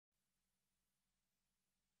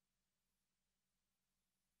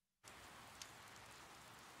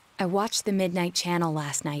I watched the Midnight Channel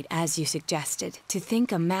last night, as you suggested. To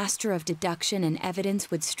think a master of deduction and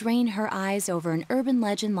evidence would strain her eyes over an urban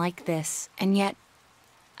legend like this, and yet,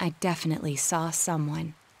 I definitely saw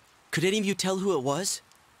someone. Could any of you tell who it was?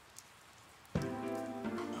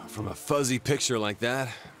 From a fuzzy picture like that,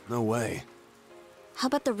 no way. How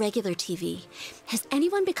about the regular TV? Has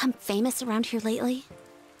anyone become famous around here lately?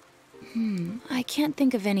 I can't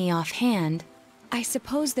think of any offhand. I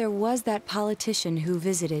suppose there was that politician who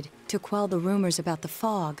visited to quell the rumors about the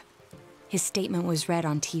fog. His statement was read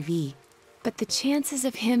on TV. But the chances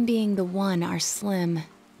of him being the one are slim.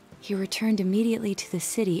 He returned immediately to the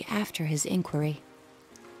city after his inquiry.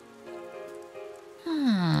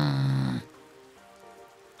 Huh.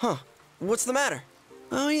 What's the matter?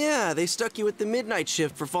 Oh yeah, they stuck you with the midnight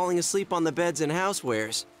shift for falling asleep on the beds and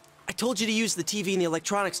housewares. I told you to use the TV in the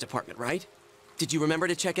electronics department, right? Did you remember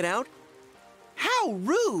to check it out? How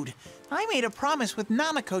rude! I made a promise with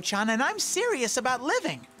Namako-chan and I'm serious about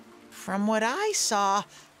living. From what I saw,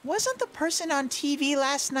 wasn't the person on TV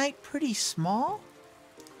last night pretty small?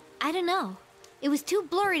 I don't know. It was too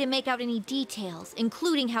blurry to make out any details,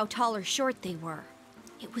 including how tall or short they were.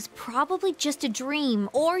 It was probably just a dream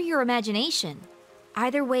or your imagination.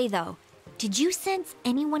 Either way, though, did you sense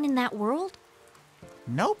anyone in that world?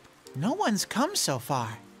 Nope, no one's come so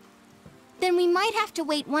far. Then we might have to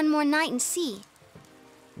wait one more night and see.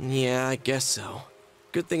 Yeah, I guess so.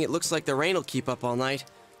 Good thing it looks like the rain will keep up all night.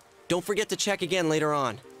 Don't forget to check again later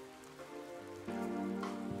on.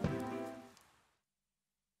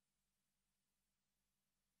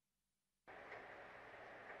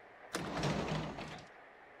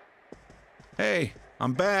 Hey,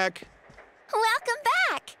 I'm back. Welcome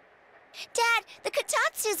back! Dad, the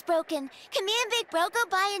kotatsu's broken. Can me and Big Bro go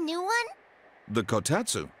buy a new one? The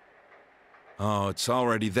kotatsu? Oh, it's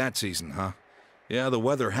already that season, huh? Yeah, the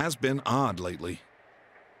weather has been odd lately.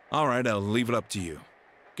 All right, I'll leave it up to you.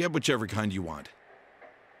 Get whichever kind you want.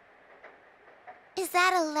 Is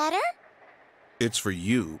that a letter? It's for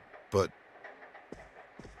you, but...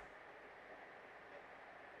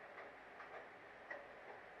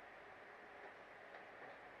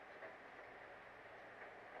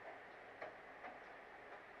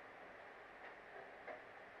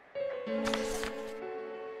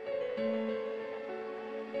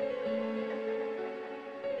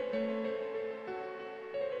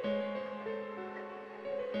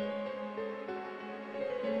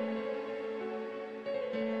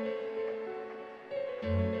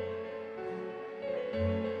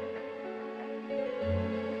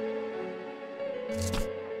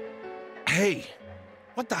 Hey,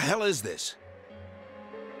 what the hell is this?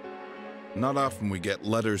 Not often we get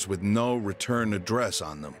letters with no return address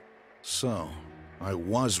on them. So, I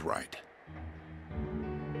was right.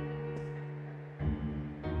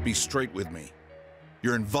 Be straight with me.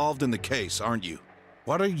 You're involved in the case, aren't you?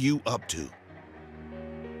 What are you up to?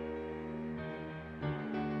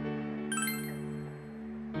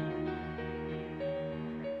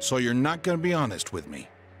 So you're not gonna be honest with me.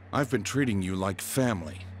 I've been treating you like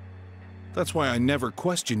family. That's why I never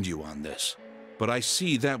questioned you on this. But I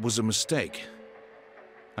see that was a mistake.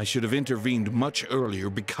 I should have intervened much earlier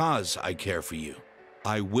because I care for you.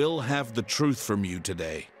 I will have the truth from you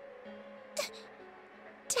today.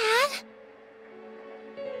 Dad?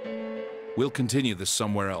 We'll continue this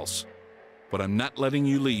somewhere else. But I'm not letting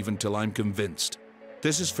you leave until I'm convinced.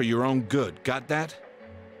 This is for your own good, got that?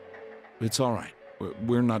 It's all right.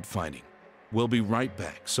 We're not fighting. We'll be right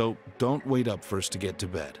back, so don't wait up for us to get to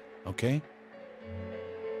bed, okay?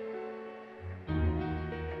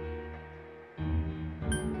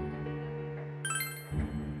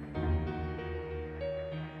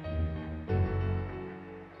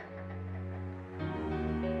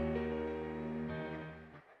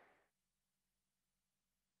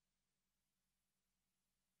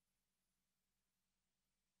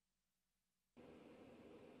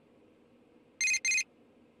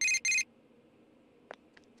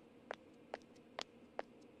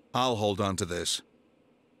 I'll hold on to this.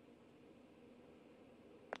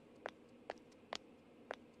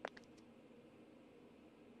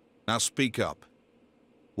 Now speak up.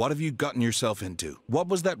 What have you gotten yourself into? What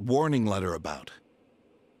was that warning letter about?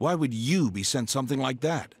 Why would you be sent something like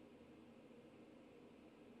that?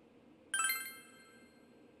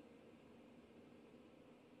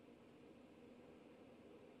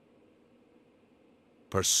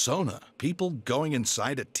 Persona? People going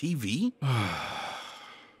inside a TV?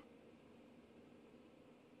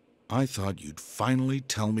 I thought you'd finally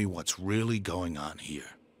tell me what's really going on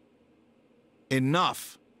here.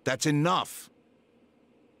 Enough! That's enough!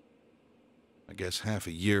 I guess half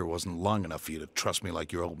a year wasn't long enough for you to trust me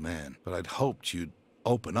like your old man, but I'd hoped you'd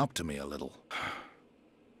open up to me a little.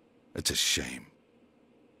 It's a shame.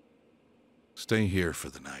 Stay here for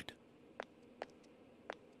the night.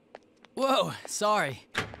 Whoa, sorry.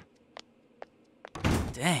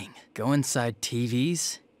 Dang, go inside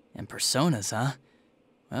TVs and personas, huh?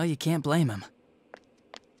 Well, you can't blame him.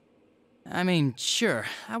 I mean, sure,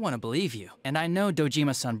 I want to believe you. And I know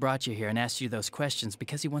Dojima-san brought you here and asked you those questions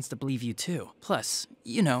because he wants to believe you too. Plus,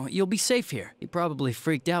 you know, you'll be safe here. He probably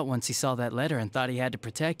freaked out once he saw that letter and thought he had to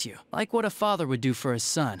protect you. Like what a father would do for his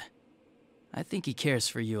son. I think he cares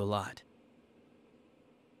for you a lot.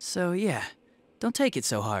 So yeah, don't take it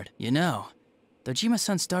so hard. You know,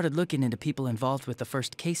 Dojima-san started looking into people involved with the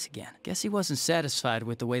first case again. Guess he wasn't satisfied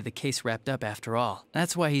with the way the case wrapped up after all.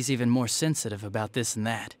 That's why he's even more sensitive about this and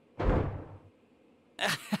that.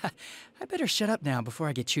 I better shut up now before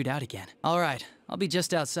I get chewed out again. All right, I'll be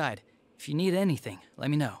just outside. If you need anything, let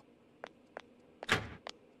me know.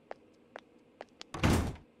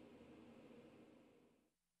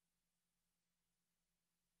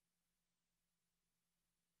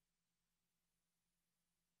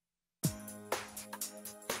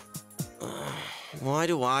 Why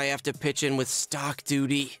do I have to pitch in with stock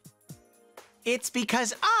duty? It's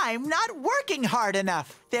because I'm not working hard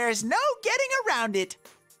enough. There's no getting around it.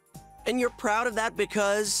 And you're proud of that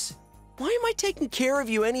because... Why am I taking care of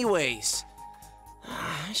you anyways?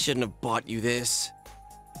 I shouldn't have bought you this.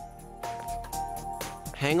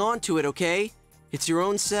 Hang on to it, okay? It's your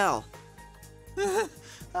own cell.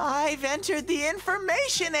 I've entered the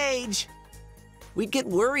information age. We'd get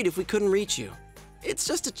worried if we couldn't reach you. It's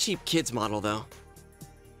just a cheap kid's model, though.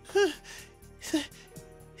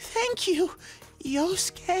 Thank you,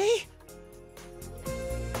 Yosuke.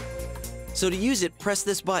 So to use it, press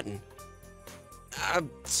this button.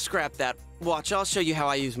 Scrap that. Watch, I'll show you how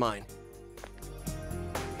I use mine.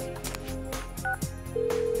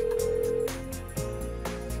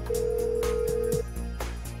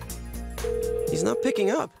 He's not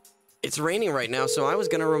picking up. It's raining right now, so I was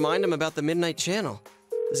gonna remind him about the midnight channel.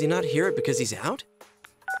 Does he not hear it because he's out?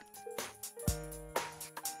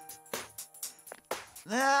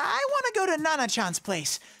 I want to go to Nana-chan's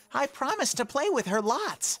place. I promised to play with her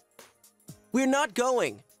lots. We're not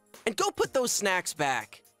going. And go put those snacks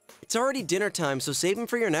back. It's already dinner time, so save them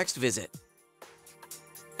for your next visit.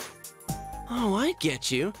 Oh, I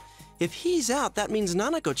get you. If he's out, that means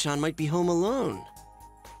Nanako-chan might be home alone.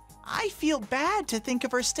 I feel bad to think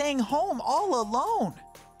of her staying home all alone.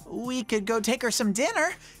 We could go take her some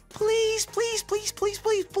dinner. Please, please, please, please,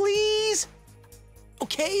 please, please.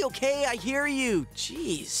 Okay, I hear you.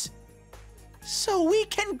 Jeez. So we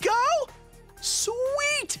can go?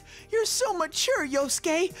 Sweet! You're so mature,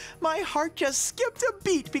 Yosuke. My heart just skipped a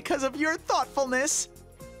beat because of your thoughtfulness.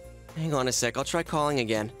 Hang on a sec, I'll try calling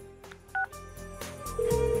again.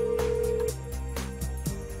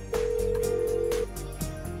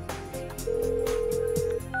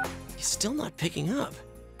 He's still not picking up.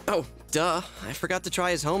 Oh, duh. I forgot to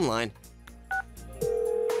try his home line.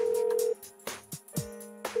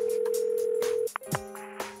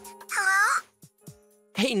 Hello?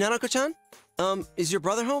 Hey, Nanako-chan? Is your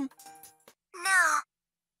brother home? No.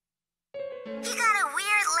 He got a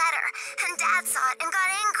weird letter, and Dad saw it and got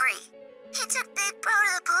angry. He took Big Bro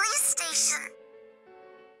to the police station.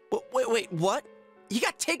 Wait, what? He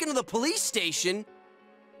got taken to the police station?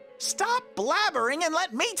 Stop blabbering and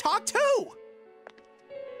let me talk too!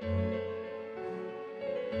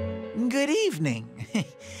 Good evening.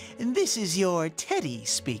 This is your Teddy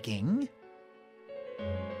speaking.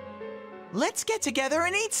 Let's get together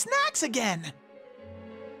and eat snacks again.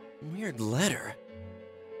 Weird letter.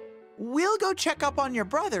 We'll go check up on your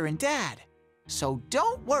brother and Dad. So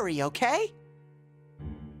don't worry, okay?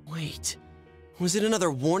 Wait, was it another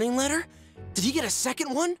warning letter? Did he get a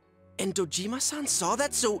second one? And Dojima-san saw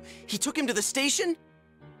that, so he took him to the station?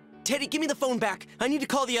 Teddy, give me the phone back. I need to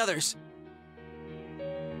call the others.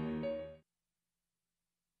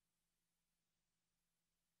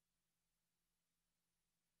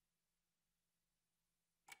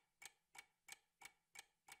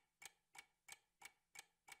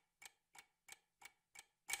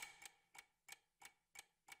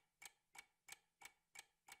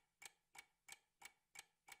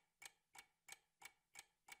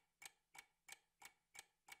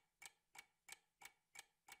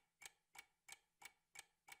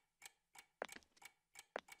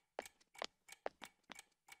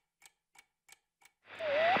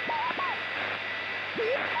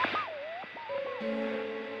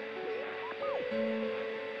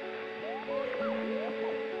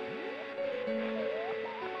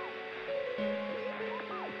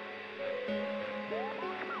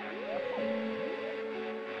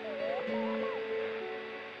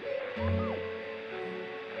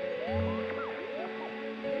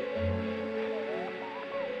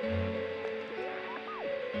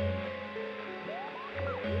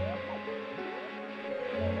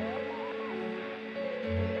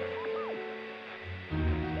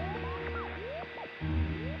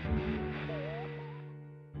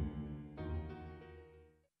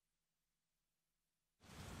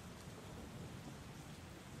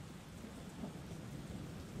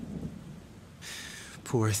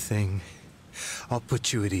 Poor thing. I'll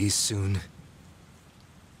put you at ease soon.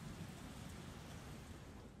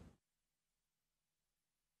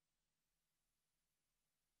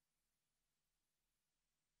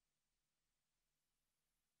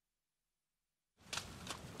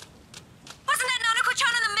 Wasn't that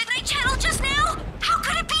Nanako-chan on the Midnight Channel just now? How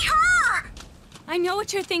could it be her? I know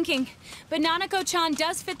what you're thinking, but Nanako-chan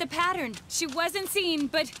does fit the pattern. She wasn't seen,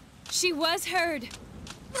 but she was heard.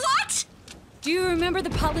 What? Do you remember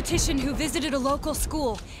the politician who visited a local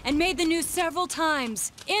school and made the news several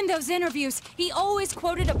times? In those interviews, he always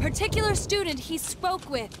quoted a particular student he spoke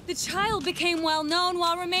with. The child became well known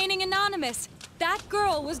while remaining anonymous. That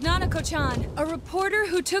girl was Nanako-chan. A reporter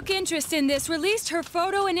who took interest in this released her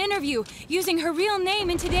photo and interview using her real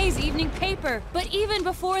name in today's evening paper. But even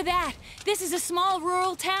before that, this is a small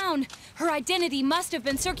rural town. Her identity must have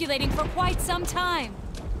been circulating for quite some time.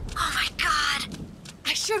 Oh my god.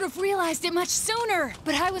 I should have realized it much sooner,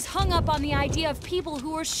 but I was hung up on the idea of people who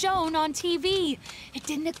were shown on TV. It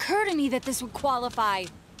didn't occur to me that this would qualify.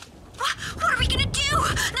 What are we gonna do?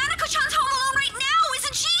 Nanako-chan's home alone right now,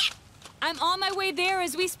 isn't she? I'm on my way there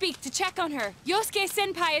as we speak to check on her.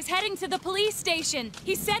 Yosuke-senpai is heading to the police station.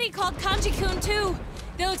 He said he called Kanji-kun too.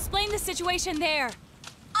 They'll explain the situation there.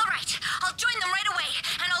 All right, I'll join them right away,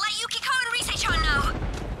 and I'll let Yukiko and Rise-chan know.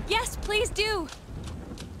 Yes, please do.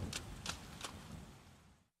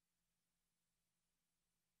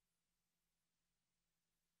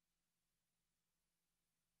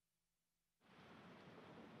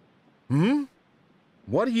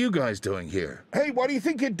 What are you guys doing here? Hey, what do you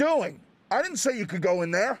think you're doing? I didn't say you could go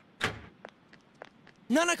in there.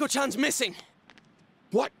 Nanako-chan's missing!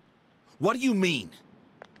 What? What do you mean?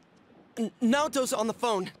 Naoto's on the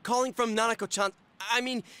phone, calling from Nanako-chan. I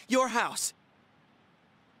mean, your house.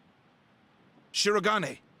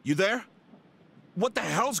 Shirogane, you there? What the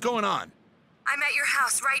hell's going on? I'm at your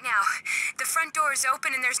house right now. The front door is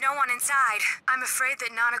open and there's no one inside. I'm afraid that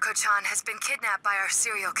Nanako-chan has been kidnapped by our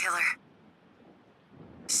serial killer.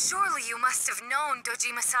 Surely you must have known,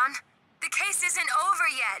 Dojima-san. The case isn't over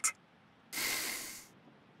yet.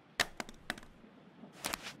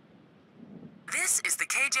 This is the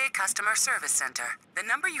KJ Customer Service Center. The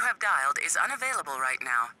number you have dialed is unavailable right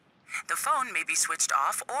now. The phone may be switched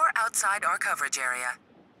off or outside our coverage area.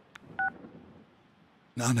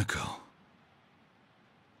 Nanako.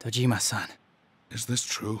 Dojima-san. Is this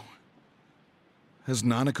true? Has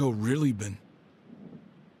Nanako really been...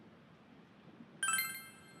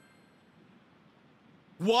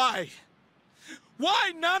 Why?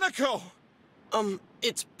 Why, Nanako?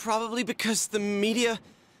 It's probably because the media...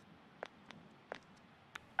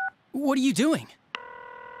 What are you doing?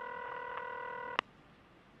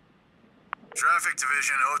 Traffic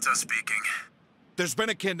Division, Ota speaking. There's been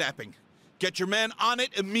a kidnapping. Get your men on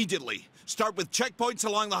it immediately. Start with checkpoints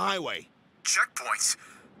along the highway. Checkpoints?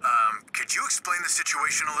 Could you explain the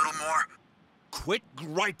situation a little more? Quit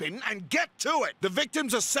griping and get to it! The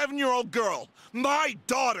victim's a 7-year-old girl. My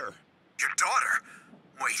daughter! Your daughter?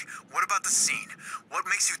 Wait, what about the scene? What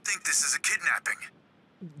makes you think this is a kidnapping?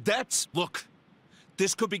 Look,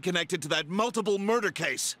 this could be connected to that multiple murder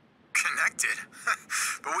case. Connected?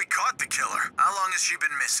 But we caught the killer. How long has she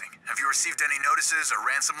been missing? Have you received any notices or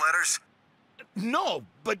ransom letters? No,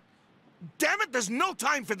 but damn it, there's no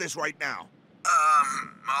time for this right now.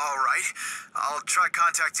 All right. I'll try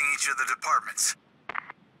contacting each of the departments.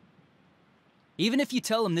 Even if you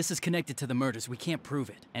tell them this is connected to the murders, we can't prove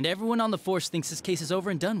it. And everyone on the force thinks this case is over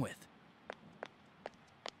and done with.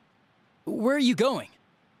 Where are you going?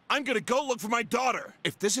 I'm gonna go look for my daughter.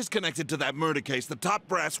 If this is connected to that murder case, the top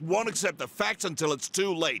brass won't accept the facts until it's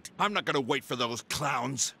too late. I'm not gonna wait for those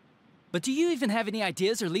clowns. But do you even have any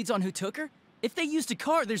ideas or leads on who took her? If they used a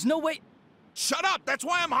car, there's no way... Shut up! That's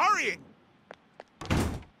why I'm hurrying!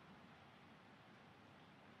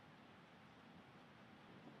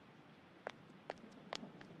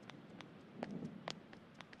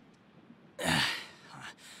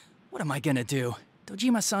 What am I gonna do?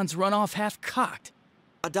 Dojima-san's run off half-cocked.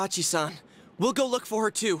 Adachi-san, we'll go look for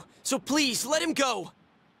her too, so please, let him go!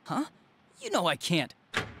 Huh? You know I can't.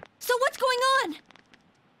 So what's going on?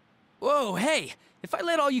 Whoa, hey! If I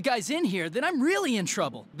let all you guys in here, then I'm really in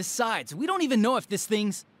trouble. Besides, we don't even know if this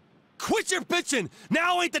thing's... Quit your bitching!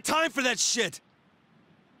 Now ain't the time for that shit!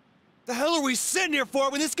 The hell are we sitting here for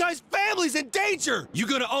when this guy's family's in danger? You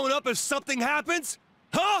gonna own up if something happens?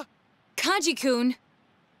 Huh? Kanji-kun!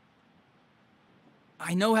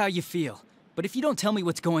 I know how you feel, but if you don't tell me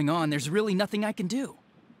what's going on, there's really nothing I can do.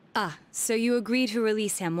 Ah, so you agree to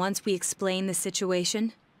release him once we explain the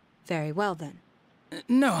situation? Very well then.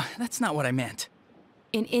 No, that's not what I meant.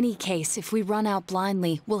 In any case, if we run out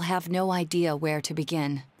blindly, we'll have no idea where to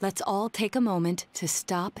begin. Let's all take a moment to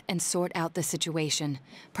stop and sort out the situation.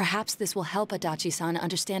 Perhaps this will help Adachi-san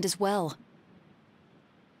understand as well.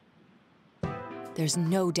 There's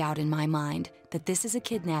no doubt in my mind that this is a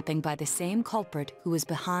kidnapping by the same culprit who is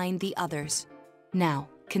behind the others. Now,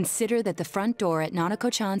 consider that the front door at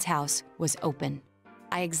Nanako-chan's house was open.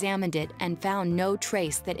 I examined it and found no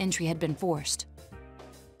trace that entry had been forced.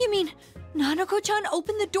 You mean Nanako-chan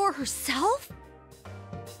opened the door herself?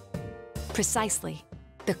 Precisely.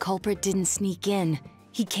 The culprit didn't sneak in.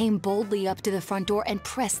 He came boldly up to the front door and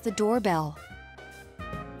pressed the doorbell.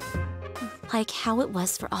 Like how it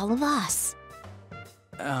was for all of us.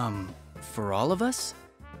 For all of us?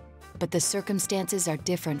 But the circumstances are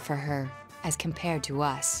different for her as compared to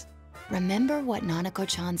us. Remember what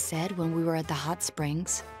Nanako-chan said when we were at the hot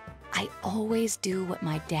springs? I always do what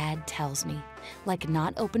my dad tells me, like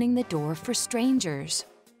not opening the door for strangers.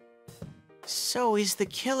 So is the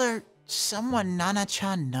killer someone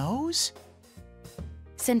Nana-chan knows?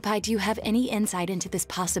 Senpai, do you have any insight into this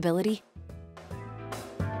possibility?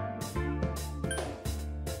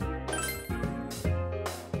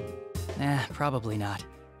 Probably not.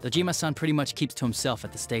 Dojima-san pretty much keeps to himself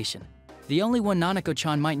at the station. The only one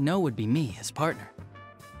Nanako-chan might know would be me, his partner.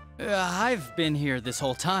 I've been here this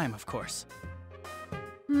whole time, of course.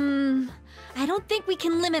 I don't think we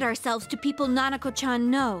can limit ourselves to people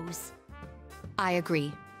Nanako-chan knows. I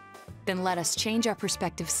agree. Then let us change our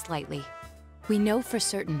perspective slightly. We know for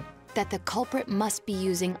certain that the culprit must be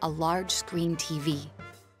using a large-screen TV.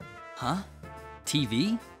 Huh?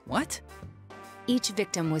 TV? What? Each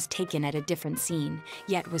victim was taken at a different scene,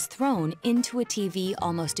 yet was thrown into a TV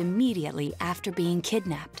almost immediately after being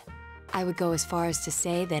kidnapped. I would go as far as to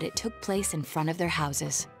say that it took place in front of their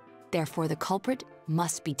houses. Therefore, the culprit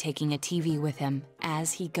must be taking a TV with him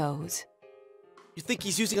as he goes. You think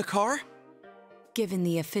he's using a car? Given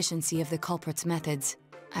the efficiency of the culprit's methods,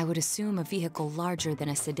 I would assume a vehicle larger than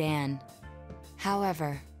a sedan.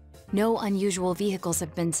 However, no unusual vehicles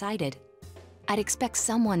have been sighted. I'd expect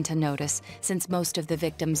someone to notice, since most of the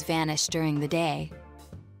victims vanished during the day.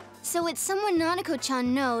 So it's someone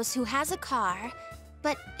Nanako-chan knows who has a car,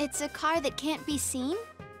 but it's a car that can't be seen?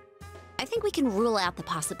 I think we can rule out the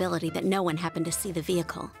possibility that no one happened to see the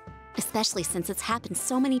vehicle, especially since it's happened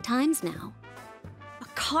so many times now. A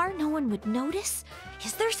car no one would notice?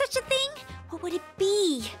 Is there such a thing? What would it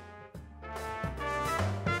be?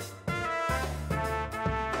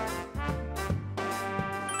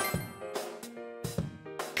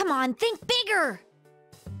 Come on, think bigger!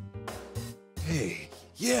 Hey,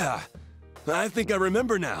 yeah. I think I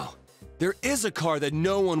remember now. There is a car that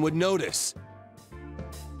no one would notice.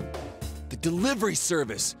 The delivery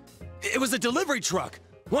service. It was a delivery truck.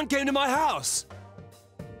 One came to my house.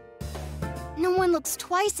 No one looks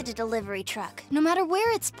twice at a delivery truck, no matter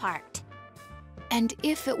where it's parked. And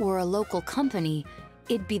if it were a local company,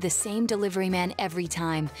 it'd be the same delivery man every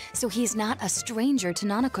time, so he's not a stranger to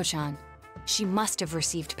Nanako-chan. She must have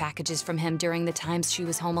received packages from him during the times she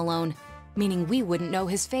was home alone, meaning we wouldn't know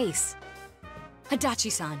his face.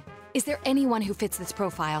 Adachi-san, is there anyone who fits this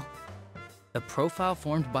profile? A profile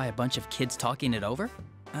formed by a bunch of kids talking it over?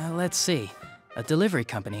 Let's see. A delivery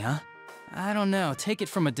company, huh? I don't know. Take it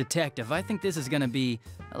from a detective. I think this is gonna be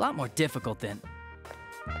a lot more difficult than...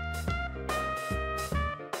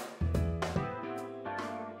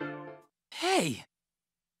 Hey!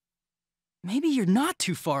 Maybe you're not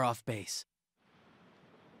too far off base.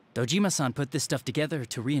 Dojima-san put this stuff together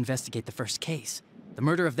to reinvestigate the first case, the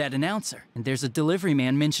murder of that announcer, and there's a delivery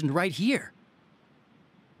man mentioned right here.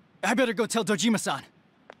 I better go tell Dojima-san.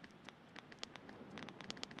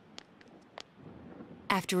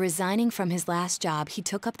 After resigning from his last job, he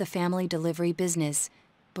took up the family delivery business.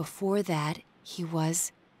 Before that, he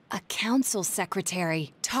was a council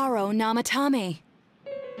secretary, Taro Namatame.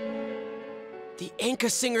 The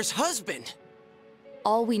Enka singer's husband!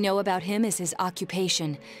 All we know about him is his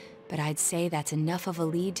occupation, but I'd say that's enough of a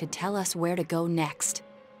lead to tell us where to go next.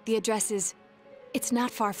 The address is... it's not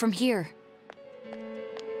far from here.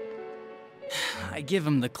 I give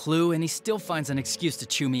him the clue, and he still finds an excuse to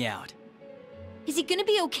chew me out. Is he gonna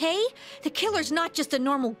be okay? The killer's not just a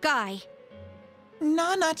normal guy.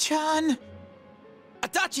 Nana-chan!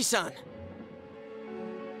 Adachi-san!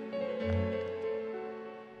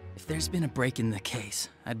 If there's been a break in the case,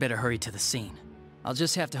 I'd better hurry to the scene. I'll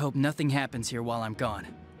just have to hope nothing happens here while I'm gone.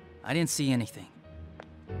 I didn't see anything.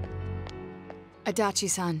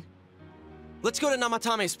 Adachi-san. Let's go to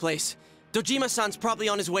Namatame's place. Dojima-san's probably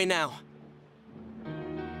on his way now.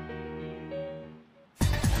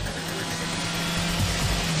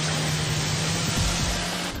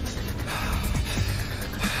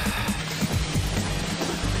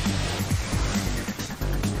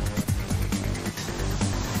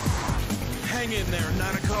 there,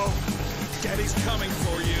 Nanako. Daddy's coming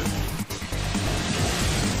for you.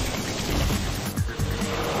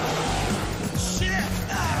 Shit!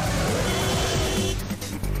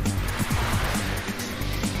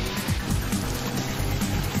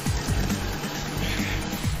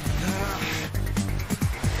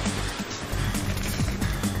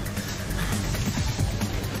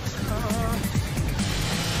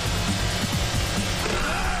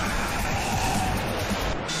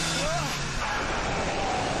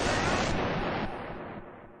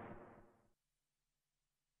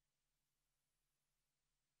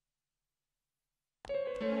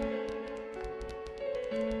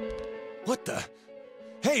 What the?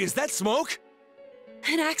 Hey, is that smoke?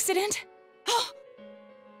 An accident?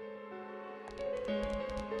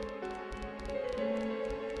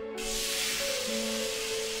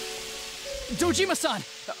 Dojima-san,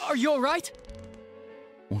 are you alright?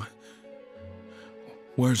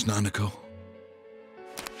 Where's Nanako?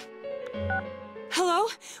 Hello?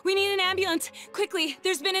 We need an ambulance. Quickly,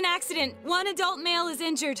 there's been an accident. One adult male is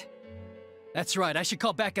injured. That's right, I should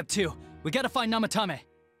call backup too. We gotta find Namatame.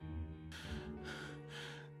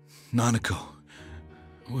 Nanako.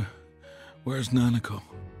 Where's Nanako?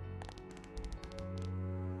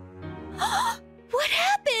 What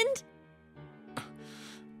happened?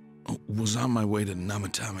 Was on my way to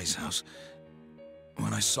Namatame's house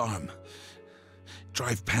when I saw him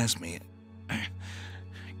drive past me. I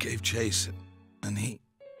gave chase, and he...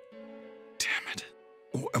 Damn it.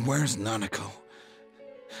 Where's Nanako?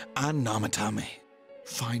 And Namatame.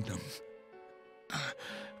 Find them.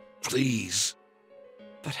 Please.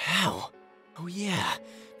 But how? Oh yeah,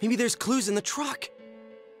 maybe there's clues in the truck.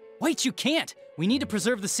 Wait, you can't! We need to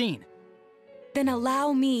preserve the scene. Then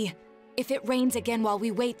allow me. If it rains again while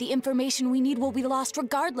we wait, the information we need will be lost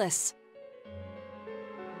regardless.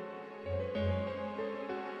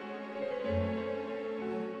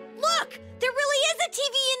 Look! There really is a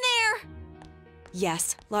TV in there!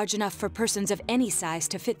 Yes, large enough for persons of any size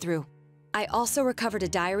to fit through. I also recovered a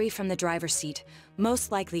diary from the driver's seat,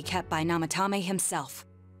 most likely kept by Namatame himself.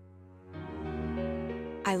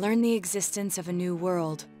 I learned the existence of a new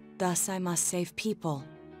world, thus I must save people.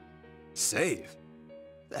 Save?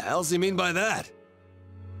 The hell's he mean by that?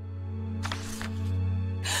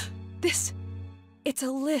 It's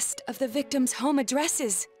a list of the victims' home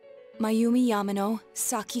addresses. Mayumi Yamano,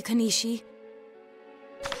 Saki Kanishi,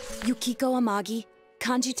 Yukiko Amagi,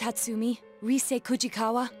 Kanji Tatsumi, Rise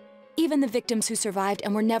Kujikawa. Even the victims who survived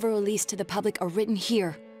and were never released to the public are written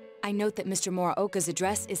here. I note that Mr. Muraoka's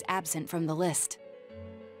address is absent from the list.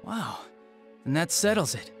 Wow, and that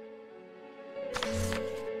settles it.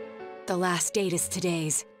 The last date is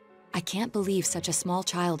today's. I can't believe such a small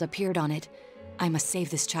child appeared on it. I must save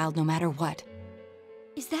this child no matter what.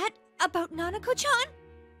 Is that about Nanako-chan?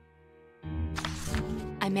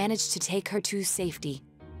 I managed to take her to safety.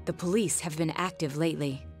 The police have been active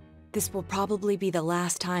lately. This will probably be the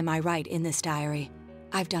last time I write in this diary.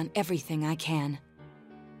 I've done everything I can.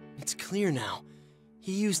 It's clear now.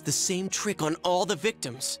 He used the same trick on all the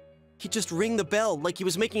victims. He'd just ring the bell like he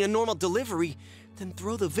was making a normal delivery, then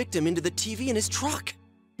throw the victim into the TV in his truck.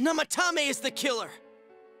 Namatame is the killer!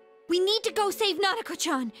 We need to go save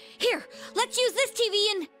Nanako-chan. Here, let's use this TV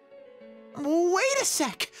and... Wait a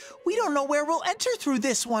sec! We don't know where we'll enter through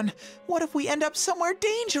this one. What if we end up somewhere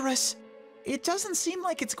dangerous? It doesn't seem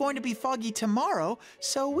like it's going to be foggy tomorrow,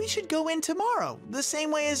 so we should go in tomorrow, the same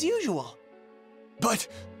way as usual. But...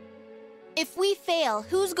 If we fail,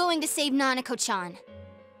 who's going to save Nanako-chan?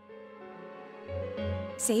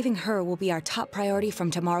 Saving her will be our top priority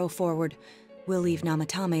from tomorrow forward. We'll leave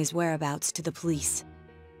Namatame's whereabouts to the police.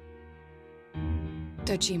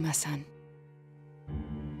 Dojima-san.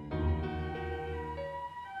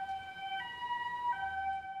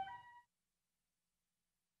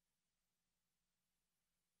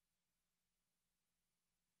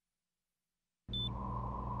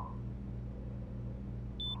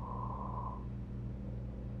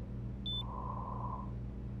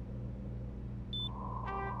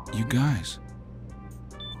 You guys.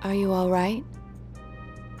 Are you all right?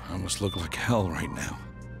 I must look like hell right now.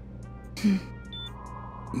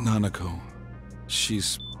 Nanako,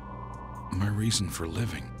 she's my reason for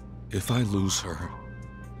living. If I lose her,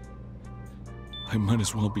 I might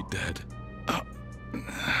as well be dead.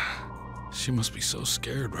 She must be so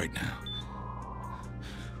scared right now.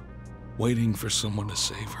 Waiting for someone to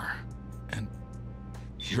save her. And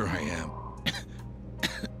here I am.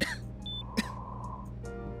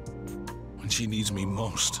 When she needs me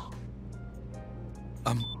most.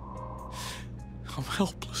 I'm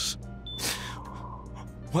helpless.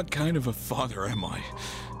 What kind of a father am I?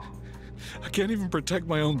 I can't even protect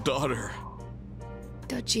my own daughter.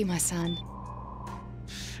 Dojima-san.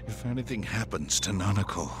 If anything happens to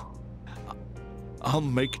Nanako, I'll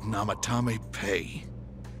make Namatame pay.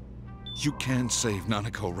 You can save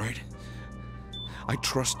Nanako, right? I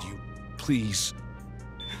trust you. Please,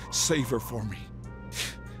 save her for me.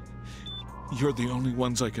 You're the only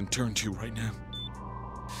ones I can turn to right now.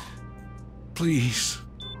 Please.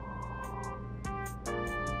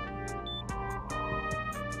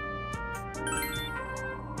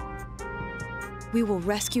 We will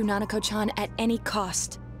rescue Nanako-chan at any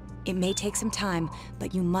cost. It may take some time,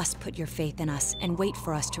 but you must put your faith in us and wait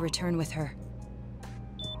for us to return with her.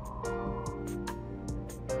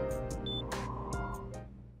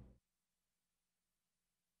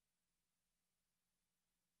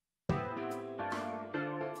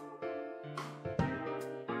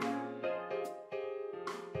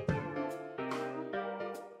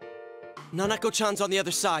 Nanako-chan's on the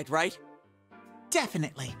other side, right?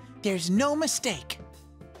 Definitely. There's no mistake.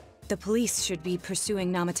 The police should be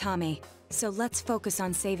pursuing Namatame, so let's focus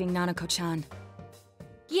on saving Nanako-chan.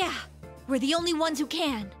 Yeah, we're the only ones who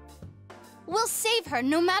can. We'll save her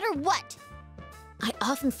no matter what. I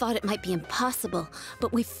often thought it might be impossible,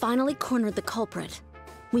 but we finally cornered the culprit.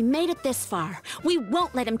 We made it this far. We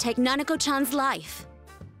won't let him take Nanako-chan's life.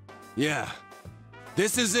 Yeah.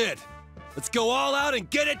 This is it. Let's go all out and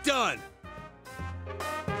get it done!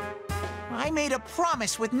 I made a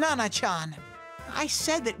promise with Nana-chan. I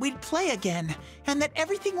said that we'd play again, and that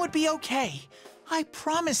everything would be okay. I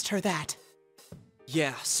promised her that.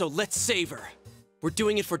 Yeah, so let's save her. We're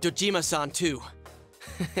doing it for Dojima-san, too.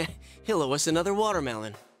 He'll owe us another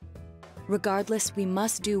watermelon. Regardless, we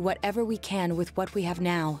must do whatever we can with what we have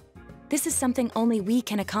now. This is something only we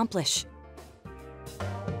can accomplish.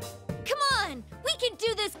 Come on! We can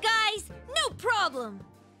do this, guys! No problem!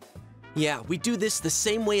 Yeah, we do this the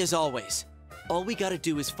same way as always. All we gotta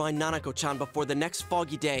do is find Nanako-chan before the next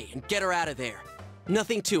foggy day and get her out of there.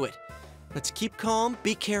 Nothing to it. Let's keep calm,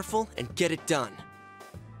 be careful, and get it done.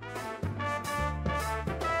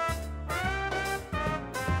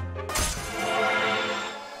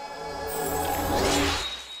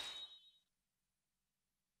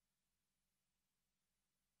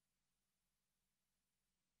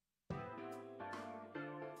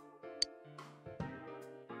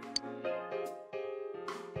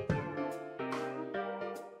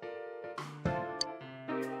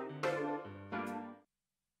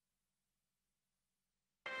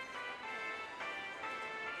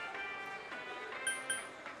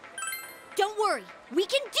 Don't worry, we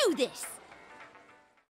can do this!